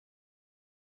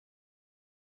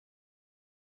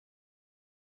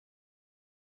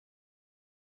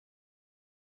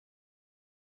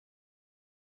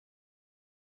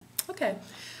Okay.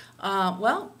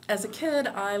 Well, as a kid,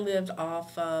 I lived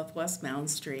off of West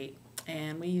Mound Street,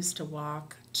 and we used to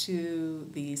walk to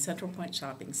the Central Point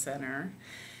Shopping Center.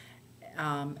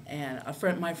 And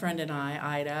my friend and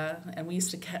I, Ida, and we used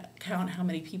to count how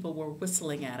many people were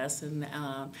whistling at us and,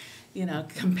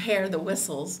 compare the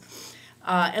whistles.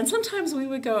 And sometimes we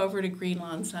would go over to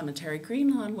Greenlawn Cemetery.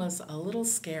 Greenlawn was a little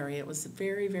scary. It was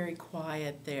very, very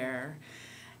quiet there.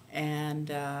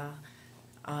 And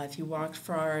if you walked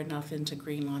far enough into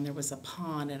Greenlawn, there was a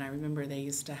pond, and I remember they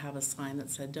used to have a sign that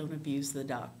said, "Don't abuse the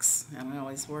ducks." And I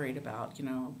always worried about,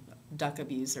 duck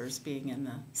abusers being in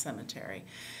the cemetery.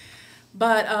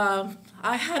 But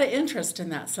I had an interest in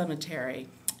that cemetery,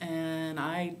 and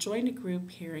I joined a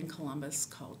group here in Columbus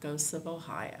called Ghosts of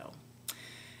Ohio,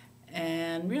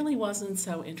 and really wasn't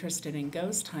so interested in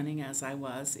ghost hunting as I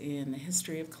was in the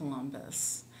history of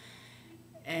Columbus.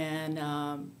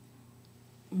 And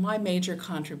my major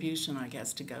contribution, I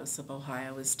guess, to Ghosts of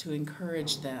Ohio is to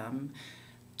encourage them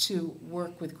to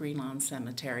work with Greenlawn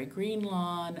Cemetery.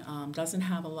 Greenlawn doesn't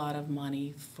have a lot of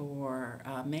money for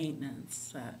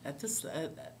maintenance. At this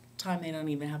time, they don't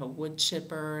even have a wood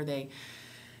chipper. They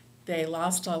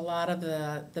lost a lot of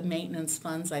the maintenance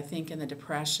funds, I think, in the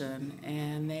Depression,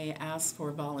 and they asked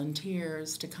for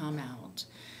volunteers to come out.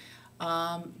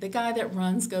 The guy that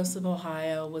runs Ghosts of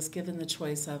Ohio was given the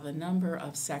choice of a number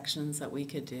of sections that we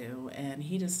could do, and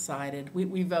he decided,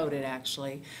 we voted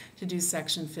actually, to do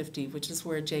Section 50, which is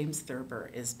where James Thurber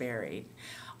is buried.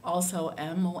 Also,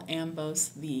 Emil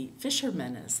Ambos, the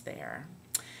fisherman, is there.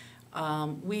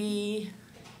 We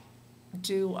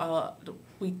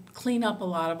clean up a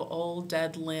lot of old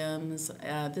dead limbs.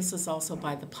 This is also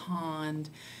by the pond,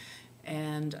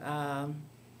 and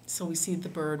so we see the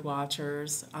bird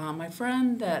watchers. My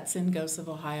friend that's in Ghosts of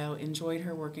Ohio enjoyed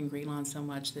her work in Greenlawn so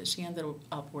much that she ended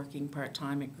up working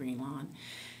part-time at Greenlawn.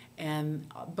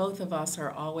 And both of us are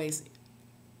always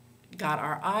got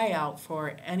our eye out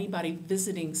for anybody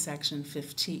visiting Section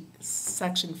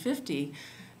 50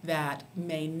 that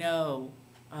may know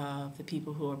the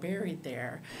people who are buried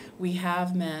there. We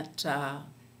have met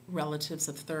relatives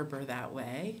of Thurber that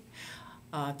way.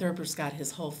 Thurber's got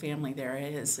his whole family there.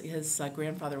 His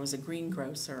grandfather was a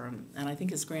greengrocer, and I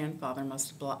think his grandfather must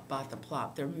have bought the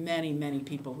plot. There are many, many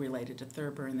people related to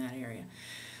Thurber in that area.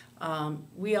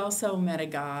 We also met a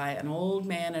guy, an old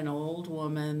man and an old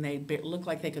woman. They looked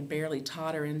like they could barely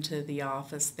totter into the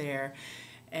office there,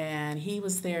 and he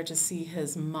was there to see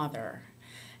his mother,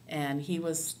 and he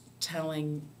was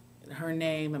telling her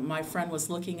name, and my friend was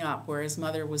looking up where his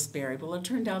mother was buried. Well, it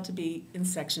turned out to be in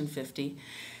Section 50.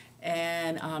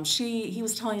 And he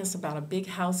was telling us about a big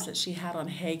house that she had on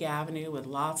Hague Avenue with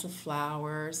lots of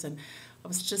flowers, and I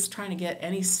was just trying to get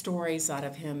any stories out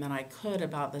of him that I could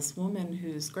about this woman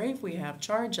whose grave we have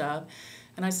charge of.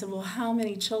 And I said, "Well, how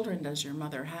many children does your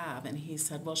mother have?" And he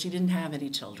said, "Well, she didn't have any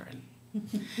children."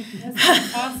 That's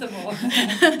impossible.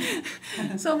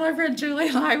 So my friend Julie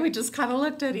and I, we just kind of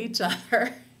looked at each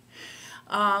other.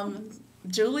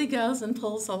 Julie goes and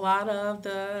pulls a lot of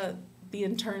the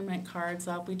internment cards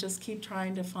up. We just keep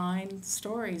trying to find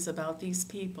stories about these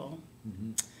people.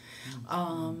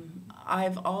 Mm-hmm.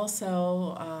 I've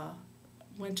also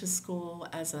went to school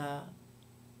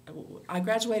I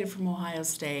graduated from Ohio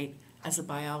State as a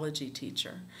biology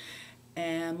teacher.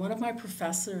 And one of my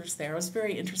professors there, I was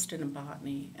very interested in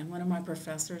botany, and one of my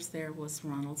professors there was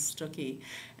Ronald Stuckey.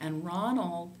 And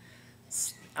Ronald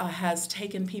has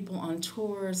taken people on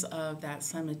tours of that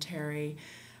cemetery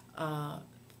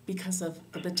because of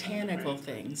the botanical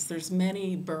things. There's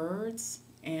many birds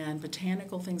and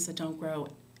botanical things that don't grow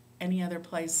any other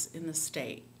place in the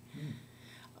state.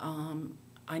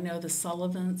 I know the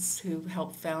Sullivans, who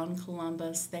helped found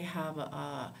Columbus, they have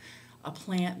a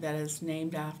plant that is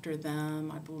named after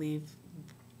them. I believe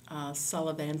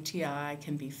Sullivantii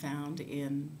can be found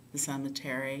in the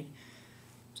cemetery.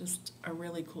 Just a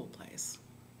really cool place.